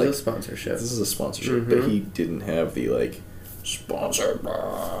sponsorship. This is like, a sponsorship. This is a sponsorship, Mm-hmm. but he didn't have the like sponsor.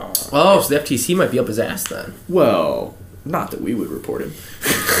 Oh, so the FTC might be up his ass then. Well, not that we would report him.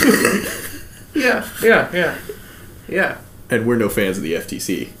 Yeah. And we're no fans of the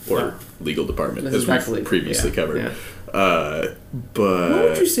FTC or No. legal department, This as is back to we've legal. previously Yeah. covered. Yeah. But What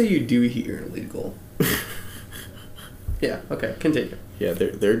would you say you do here in legal? Yeah, okay, continue. yeah,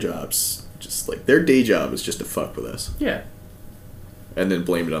 their jobs just like their day job is just to fuck with us Yeah. and then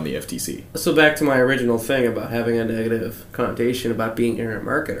blame it on the FTC. So back to my original thing about having a negative connotation about being a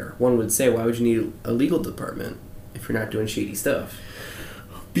marketer. One would say, why would you need a legal department if you're not doing shady stuff?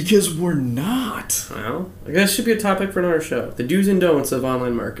 Because we're not. Well, I guess it should be a topic for another show. The do's and don'ts of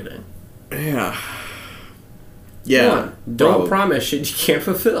online marketing. Yeah. Yeah. One, don't probably. promise shit you can't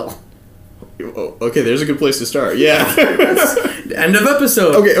fulfill. Oh, okay, there's a good place to start. Yeah. End of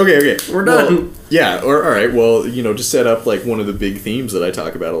episode. Okay. We're done. Well, yeah, or all right. Well, to set up like one of the big themes that I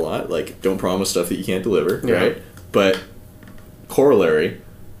talk about a lot, like don't promise stuff that you can't deliver, Yeah. right? But corollary,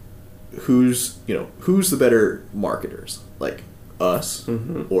 who's the better marketers? Like us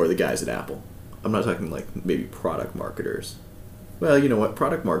or the guys at Apple? I'm not talking like maybe product marketers. Well, you know what?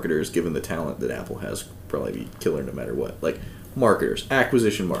 Product marketers, given the talent that Apple has, probably be killer no matter what. Like marketers,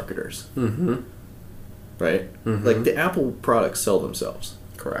 acquisition marketers. Right? Like the Apple products sell themselves,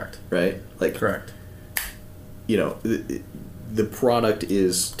 Correct. right? Like Correct. the product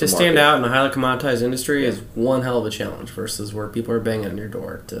is To stand out in a highly commoditized industry is one hell of a challenge versus where people are banging on your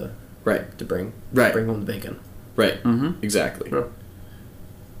door to Right. bring Right. bring home the bacon. Right. Exactly. Yeah.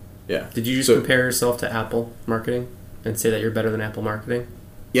 Yeah. Did you just So- compare yourself to Apple marketing and say that you're better than Apple marketing?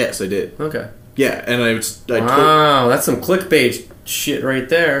 Yes, I did. Okay. Yeah, and I told Wow, that's some clickbait shit right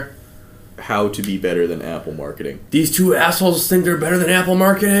there. how to be better than Apple marketing These two assholes think they're better than Apple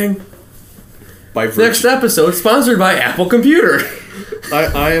marketing. by Next virtue. episode sponsored by Apple Computer.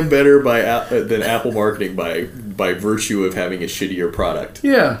 I am better than Apple marketing by virtue of having a shittier product.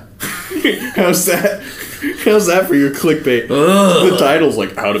 Yeah. How's that? How's that for your clickbait? Ugh. The title's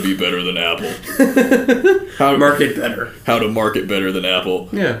like how to be better than Apple. How to Market better. How to market better than Apple.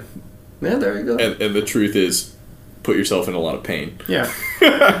 Yeah. Yeah, there you go. And the truth is, put yourself in a lot of pain. Yeah.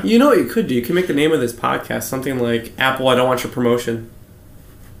 You know what you could do? You can make the name of this podcast something like Apple, I don't want your promotion.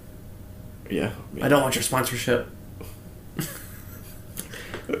 Yeah. I don't want your sponsorship.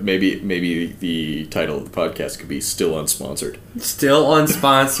 Maybe the title of the podcast could be Still Unsponsored. Still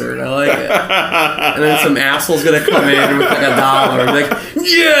unsponsored. I like it. And then some asshole's gonna come in with like $1 and be like,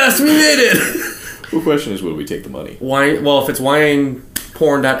 yes, we made it! The question is, will we take the money? Wine, well, if it's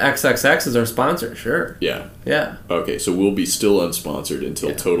wineporn.xxx is our sponsor, sure. Yeah. Yeah. Okay, so we'll be still unsponsored until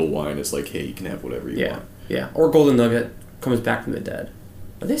Yeah. Total Wine is like, hey, you can have whatever you Yeah. want. Yeah. Or Golden Nugget comes back from the dead.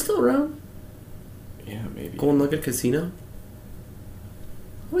 Are they still around? Yeah, maybe. Golden Nugget Casino?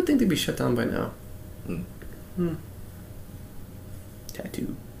 I would think they'd be shut down by now.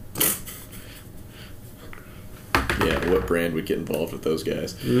 Tattoo. Yeah, what brand would get involved with those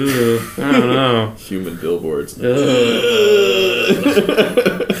guys? Ugh, I don't know. Human billboards.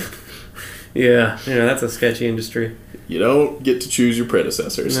 Yeah, that's a sketchy industry. You don't get to choose your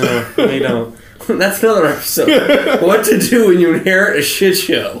predecessors. No, they don't. That's another episode. What to do when you inherit a shit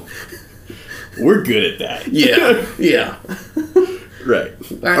show. We're good at that. Yeah, yeah. Right. We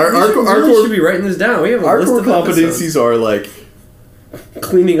should be writing this down. We have a Our list core of episodes. competencies are like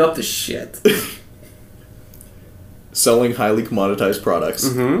Cleaning up the shit. selling highly commoditized products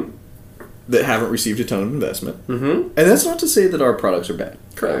Mm-hmm. that haven't received a ton of investment. Mm-hmm. And that's not to say that our products are bad, by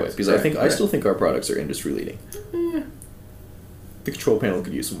the way, Correct, because correct, I still think our products are industry leading. Yeah. The control panel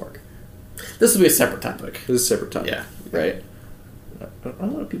could use some work. This will be a separate topic. This is a separate topic. Yeah. Right? A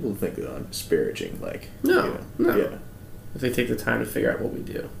lot of people think that I'm disparaging, like... No, no. Yeah. If they take the time to figure out what we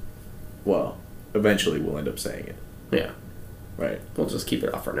do. Well, eventually we'll end up saying it. Yeah. Right. We'll just keep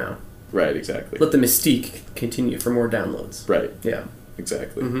it off for now. Right, exactly. Let the mystique continue for more downloads. Right, Yeah.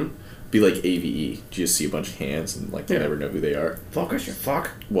 exactly. Mm-hmm. Be like AVE. You just see a bunch of hands and, like, you Yeah. never know who they are. Focus your fuck.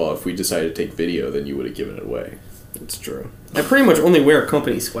 Well, if we decided to take video, then you would have given it away. It's true. I pretty much only wear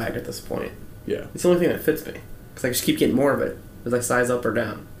company swag at this point. Yeah. It's the only thing that fits me. Because I just keep getting more of it as I size up or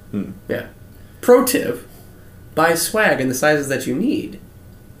down. Hmm. Yeah. Pro tip, buy swag in the sizes that you need.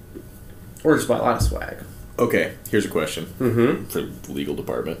 Or just buy a lot of swag. Okay, here's a question Mm-hmm. for the legal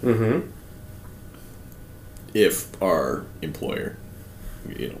department. Mm-hmm. If our employer,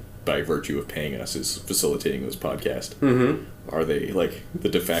 by virtue of paying us, is facilitating this podcast, Mm-hmm. are they, like, the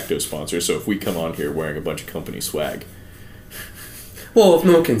de facto sponsor? So if we come on here wearing a bunch of company swag... Well, if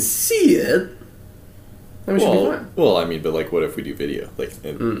no one can see it, then we should be fine. Well, I mean, but, like, what if we do video? Like,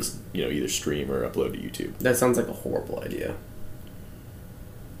 and, either stream or upload to YouTube? That sounds like a horrible idea.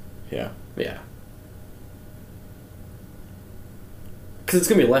 Yeah. Yeah. Because it's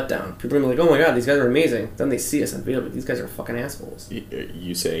going to be a letdown. People are going to be like, oh my god, these guys are amazing. Then they see us on video, but these guys are fucking assholes.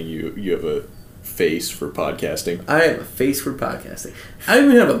 You saying you have a face for podcasting. I have a face for podcasting. I don't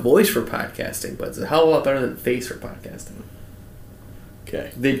even have a voice for podcasting, but it's a hell of a lot better than face for podcasting.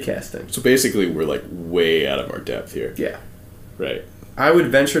 Okay. Vidcasting. So basically, we're like way out of our depth here. Yeah. Right. I would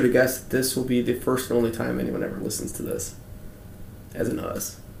venture to guess that this will be the first and only time anyone ever listens to this. As in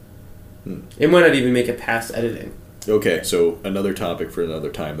us. It might not even make it past editing. Okay, so another topic for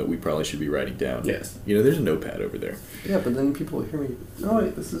another time that we probably should be writing down. Yes. You know, there's a notepad over there. Yeah, but then people will hear me. No,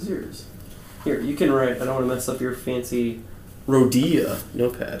 wait, this is yours. Here, you can write. I don't want to mess up your fancy Rhodia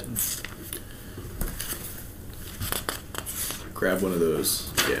notepad. Grab one of those.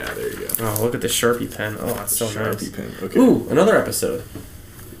 Yeah, there you go. Oh, look at the Sharpie pen. Oh, that's so nice. Sharpie pen. Okay. Ooh, another episode.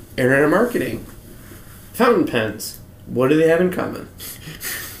 Internet marketing. Fountain pens. What do they have in common?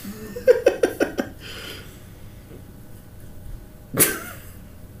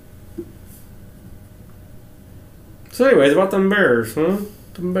 So anyways, about them bears, huh?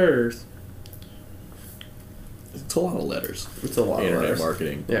 Them bears. It's a lot of letters. It's a lot of Internet letters.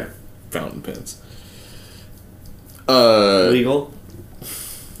 marketing. Yeah. Fountain pens. Legal.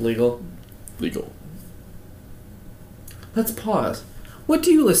 Let's pause. What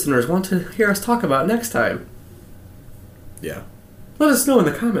do you listeners want to hear us talk about next time? Yeah. Let us know in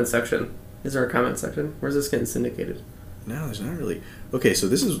the comment section. Is there a comment section? Where's this getting syndicated? No, there's not really. Okay, so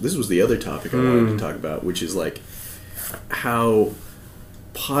this was the other topic I wanted to talk about, which is like how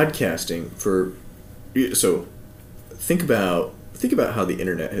podcasting for. So think about how the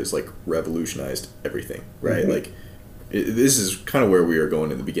internet has like revolutionized everything, right? Mm-hmm. Like this is kind of where we were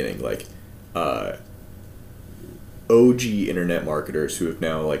going in the beginning, like OG internet marketers who have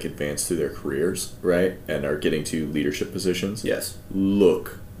now like advanced through their careers, right, and are getting to leadership positions. Yes.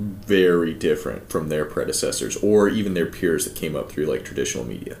 Look very different from their predecessors or even their peers that came up through like traditional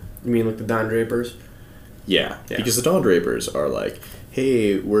media. You mean like the Don Drapers? Yeah. Because the Don Drapers are like,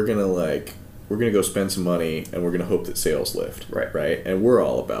 hey, we're gonna go spend some money and we're gonna hope that sales lift. Right. And we're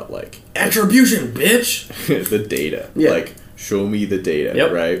all about like attribution, bitch. the data. Yeah. Like show me the data.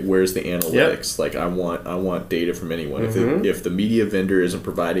 Yep. Right. Where's the analytics? Yep. Like I want data from anyone. Mm-hmm. If the media vendor isn't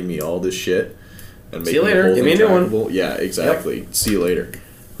providing me all this shit and see you making later. Give me a new one. Yeah. Exactly. Yep. See you later.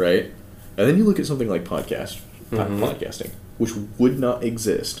 Right. And then you look at something like podcasting, which would not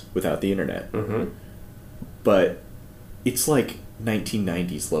exist without the internet. Mm-hmm. But it's like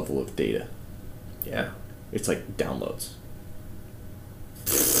 1990s level of data. Yeah. It's like downloads.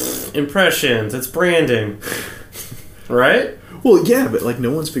 Impressions. It's branding. Right? Well, yeah, but like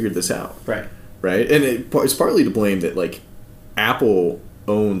no one's figured this out. Right. Right? And it's partly to blame that like Apple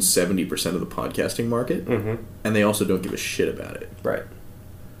owns 70% of the podcasting market, and they also don't give a shit about it. Right.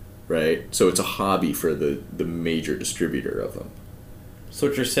 Right? So it's a hobby for the major distributor of them. So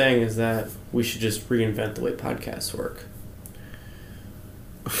what you're saying is that we should just reinvent the way podcasts work.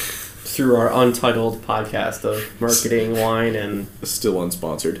 Through our untitled podcast of marketing, wine, and... Still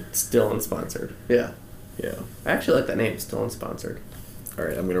unsponsored. Still unsponsored. Yeah. Yeah. I actually like that name, Still Unsponsored. All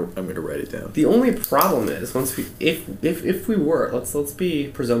right, I'm gonna write it down. The only problem is once we, if we were, let's be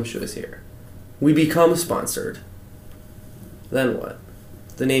presumptuous here, we become sponsored. Then what?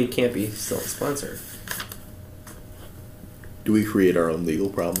 The name can't be Still Unsponsored. Do we create our own legal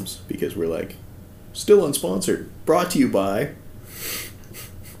problems because we're like, still unsponsored, brought to you by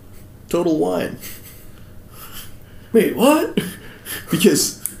Total Wine? Wait, what?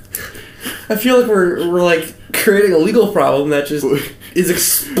 Because I feel like we're like creating a legal problem that just is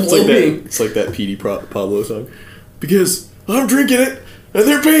exploding. It's like that P.D. Pablo song. Because I'm drinking it and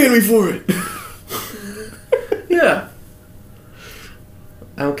they're paying me for it. Yeah.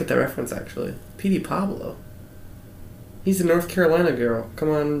 I don't get that reference actually. P.D. Pablo. He's a North Carolina girl.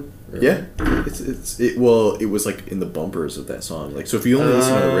 Come on. Yeah. It was like in the bumpers of that song. Like so if you only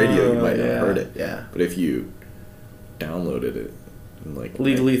listen on the radio, you might not have heard it. Yeah. But if you downloaded it and like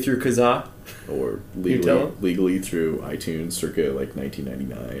legally through Kazaa or legally through iTunes circa like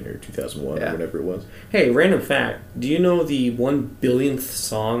 1999 or 2001 or whatever it was. Hey, random fact. Do you know the 1 billionth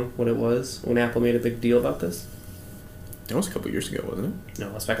song, what it was, when Apple made a big deal about this? That was a couple years ago, wasn't it? No,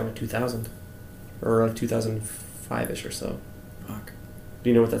 it was back in like 2000. Or like 2005-ish or so. Fuck. Do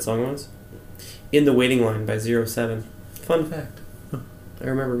you know what that song was? In the Waiting Line by 07. Fun fact. Huh. I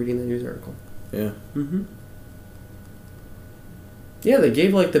remember reading the news article. Yeah. Mm-hmm. Yeah, they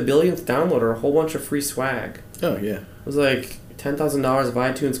gave like the billionth downloader a whole bunch of free swag. Oh, yeah. It was like $10,000 of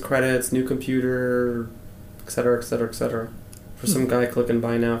iTunes credits, new computer, etc., etc., etc. For some guy clicking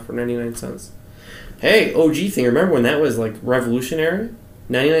buy now for 99 cents. Hey, OG thing, remember when that was like revolutionary?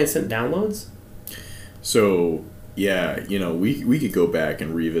 99 cent downloads? So, yeah, you know, we could go back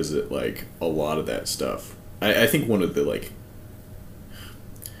and revisit like a lot of that stuff. I think one of the like,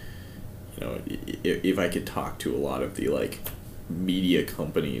 if I could talk to a lot of the like media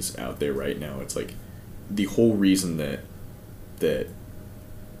companies out there right now, it's like the whole reason that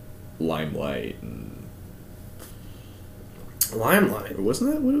Limelight and Limelight.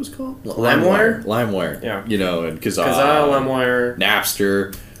 wasn't that what it was called? LimeWire? LimeWire. Yeah. And Kazaa, LimeWire,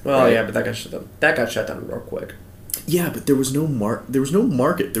 Napster. Well, right? yeah, but that got shut down real quick. Yeah, but there was no market. There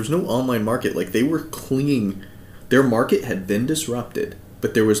was no online market. Like they were clinging. Their market had been disrupted,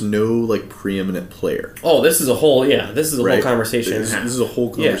 but there was no like preeminent player. Oh, this is a whole whole conversation. This is a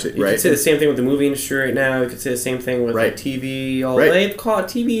whole conversation, you right? could say the same thing with the movie industry right now. You could say the same thing with like TV. They call it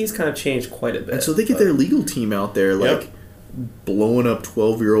TV's kind of changed quite a bit. And so they get their legal team out there like blowing up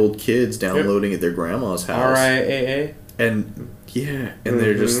 12-year-old kids downloading at their grandma's house. RIAA. And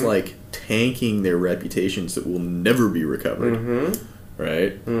they're just like tanking their reputations that will never be recovered. Mm-hmm.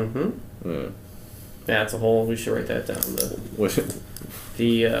 Right? Mm-hmm. Yeah, it's a whole. We should write that down. What?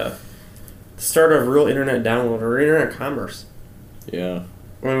 The start of real internet download or internet commerce. Yeah.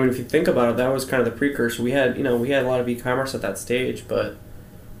 I mean, if you think about it, that was kind of the precursor. We had a lot of e-commerce at that stage, but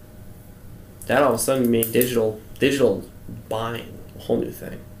that all of a sudden made digital buying a whole new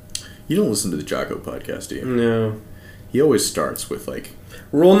thing. You don't listen to the Jocko podcast, do you? No. He always starts with like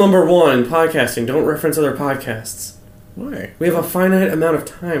rule number 1 in podcasting: don't reference other podcasts. Why? We have a finite amount of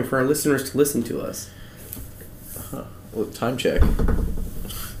time for our listeners to listen to us. Well, time check.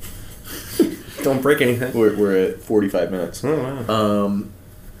 Don't break anything. We're at 45 minutes. Oh, wow.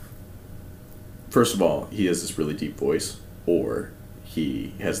 First of all, he has this really deep voice, or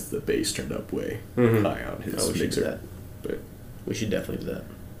he has the bass turned up way high on his we should mixer. do that. But We should definitely do that.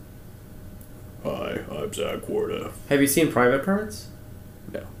 hi, I'm Zach Warda. Have you seen Private Parts?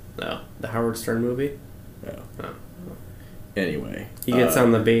 No. No. The Howard Stern movie? No. No. Anyway. He gets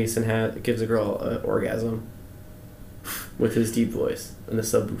on the bass and gives a girl an orgasm with his deep voice and the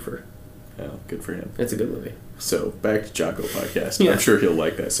subwoofer. Oh, good for him. It's a good movie. So, back to Jocko podcast. Yeah. I'm sure he'll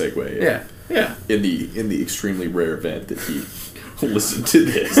like that segue. Yeah. Yeah. In the extremely rare event that he listened to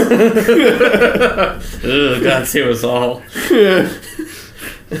this. Ugh, God save us all.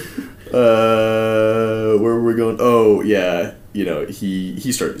 Where were we going? Oh, yeah.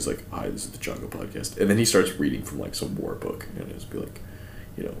 He started, he's like, hi, this is the Jocko podcast. And then he starts reading from, like, some war book. And it's be like,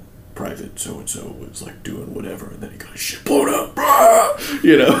 Private so-and-so was, like, doing whatever. And then he got his shit blown up.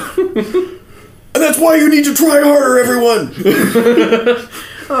 And that's why you need to try harder, everyone!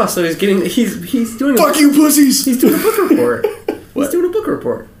 Oh, so he's doing Fuck you, pussies! He's doing a book report. What? He's doing a book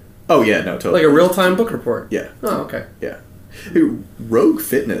report. Oh, yeah, no, totally. Like a real-time book report. Yeah. Oh, okay. Yeah. Rogue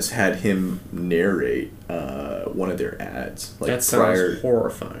Fitness had him narrate one of their ads. Like that sounds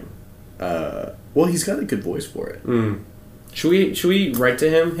horrifying. Well, he's got a good voice for it. Mm. Should we write to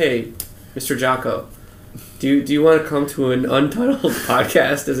him? Hey, Mr. Jocko, do you want to come to an untitled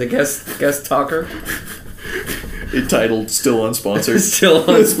podcast as a guest talker? Entitled Still Unsponsored. Still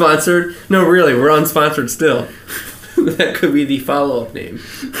unsponsored? No, really, we're unsponsored still. That could be the follow-up name.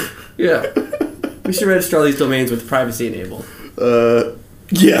 Yeah. We should register all these domains with privacy enabled.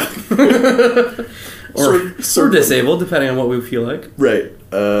 Yeah. or disabled, depending on what we feel like. Right.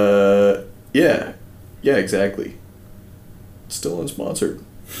 Yeah. Yeah, exactly. Still unsponsored.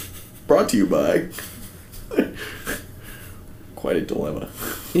 Brought to you by... Quite a dilemma.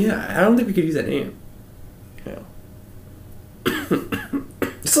 Yeah, I don't think we could use that name. Yeah.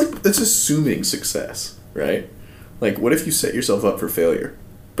 It's like, that's assuming success, right? Like, what if you set yourself up for failure,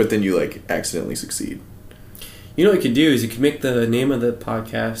 but then you, like, accidentally succeed? You know what you could do is you could make the name of the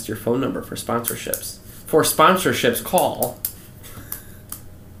podcast your phone number for sponsorships. For sponsorships, call.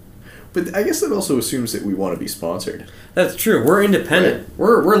 But I guess that also assumes that we want to be sponsored. That's true. We're independent.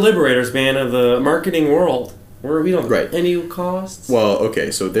 Right. We're liberators, man, of the marketing world. We don't have any costs. Well,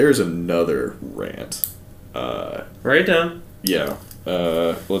 okay, so there's another rant. Write it down. Yeah.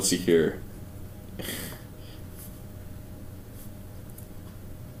 Let's see here.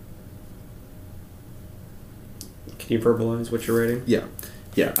 Can you verbalize what you're writing? Yeah.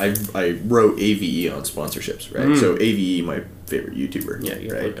 Yeah, I wrote AVE on sponsorships, right? So AVE, my favorite YouTuber. Yeah,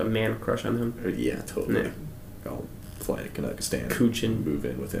 you have like a man crush on him. Yeah, totally. Yeah. I'll fly to Kazakhstan. Kuchin. Move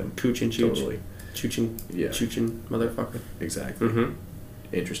in with him. Kuchin Chooch. Totally. Chuchin. Yeah. Chuchin motherfucker. Exactly. Mm-hmm.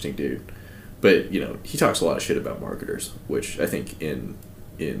 Interesting dude. But, he talks a lot of shit about marketers, which I think in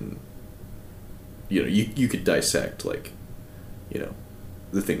you could dissect, like,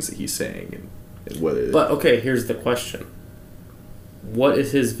 the things that he's saying and whether... But, okay, here's the question. What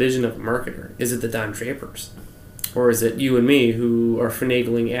is his vision of a marketer? Is it the Don Drapers? Or is it you and me who are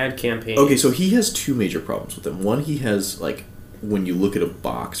finagling ad campaigns? Okay, so he has two major problems with them. One, he has, like, when you look at a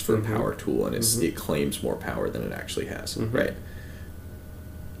box for a power tool and it claims more power than it actually has, right?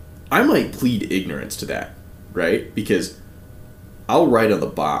 I might plead ignorance to that, right? Because I'll write on the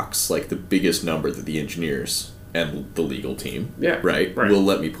box like the biggest number that the engineers and the legal team, right, will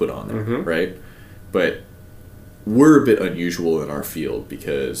let me put on there, right? But we're a bit unusual in our field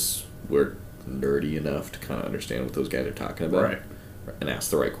because we're nerdy enough to kind of understand what those guys are talking about, and ask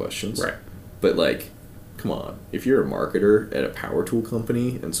the right questions, right? But like, come on, if you're a marketer at a power tool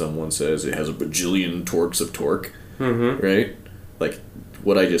company and someone says it has a bajillion torques of torque, right? Like,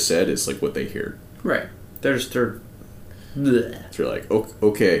 what I just said is like what they hear, right? They're like,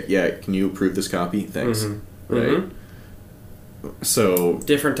 okay, yeah, can you approve this copy? Thanks, right? So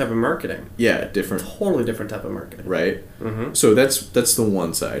different type of marketing. Yeah, different. Totally different type of marketing. Right. So that's the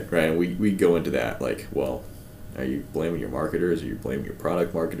one side, right? And we go into that like, well, are you blaming your marketers? Are you blaming your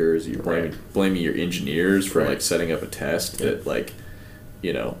product marketers? Are you blaming your engineers for like setting up a test that like,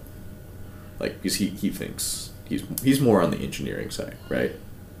 you know, like because he thinks he's more on the engineering side, right?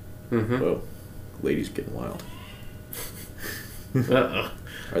 Whoa, ladies are getting wild. Are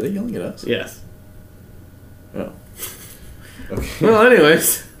they yelling at us? Yes. Oh. Okay. Well,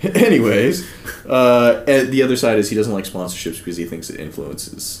 anyways, and the other side is he doesn't like sponsorships because he thinks it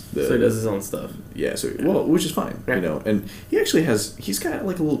influences the. So he does his own stuff. Yeah. So which is fine, you know. And he actually he's got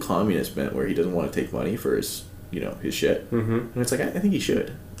like a little communist bent where he doesn't want to take money for his his shit. And it's like I think he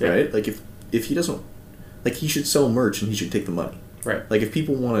should, right? Like if he doesn't, like he should sell merch and he should take the money, right? Like if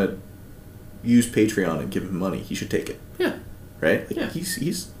people want to use Patreon and give him money, he should take it. Yeah. Right. Like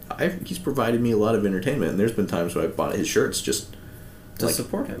he's provided me a lot of entertainment, and there's been times where I bought his shirts just to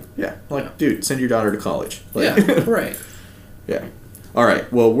support him. Yeah, like dude, send your daughter to college. Like, right. Yeah. All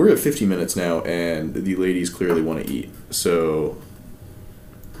right. Well, we're at 50 minutes now, and the ladies clearly want to eat. So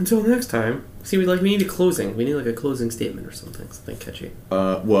until next time. See, we need a closing. We need like a closing statement or something catchy.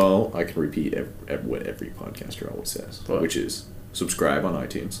 Well, I can repeat what every podcaster always says, which is subscribe on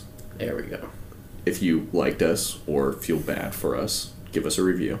iTunes. There we go. If you liked us or feel bad for us, give us a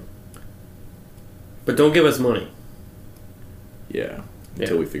review. But don't give us money. Yeah.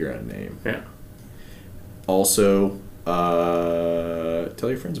 Until we figure out a name. Yeah. Also, tell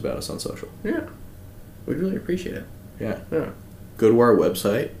your friends about us on social. Yeah. We'd really appreciate it. Yeah. Yeah. Go to our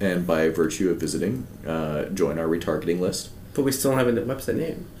website and by virtue of visiting, join our retargeting list. But we still don't have a website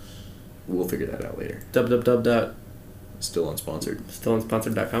name. We'll figure that out later. www. Still unsponsored.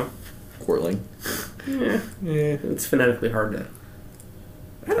 Stillunsponsored.com. Quartling. Yeah. It's phonetically hard to.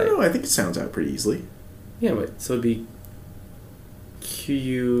 I don't know. I think it sounds out pretty easily. Yeah, but so it'd be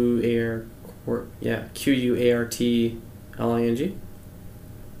Quartling.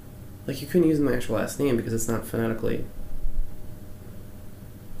 Like you couldn't use my actual last name because it's not phonetically.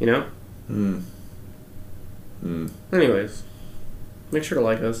 You know? Anyways, make sure to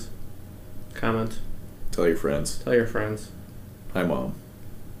like us, comment, tell your friends. Hi, Mom.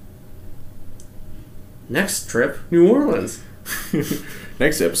 Next trip, New Orleans.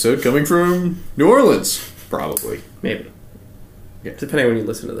 Next episode coming from New Orleans, probably. Maybe. Yeah. Depending when you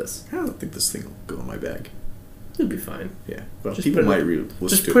listen to this. I don't think this thing will go in my bag. It'll be fine. Yeah. Well, just people might listen to it.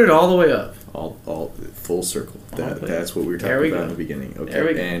 Just put it all the way up. All full circle. That's what we were talking about in the beginning. Okay. There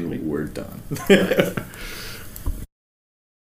we go. And we're done.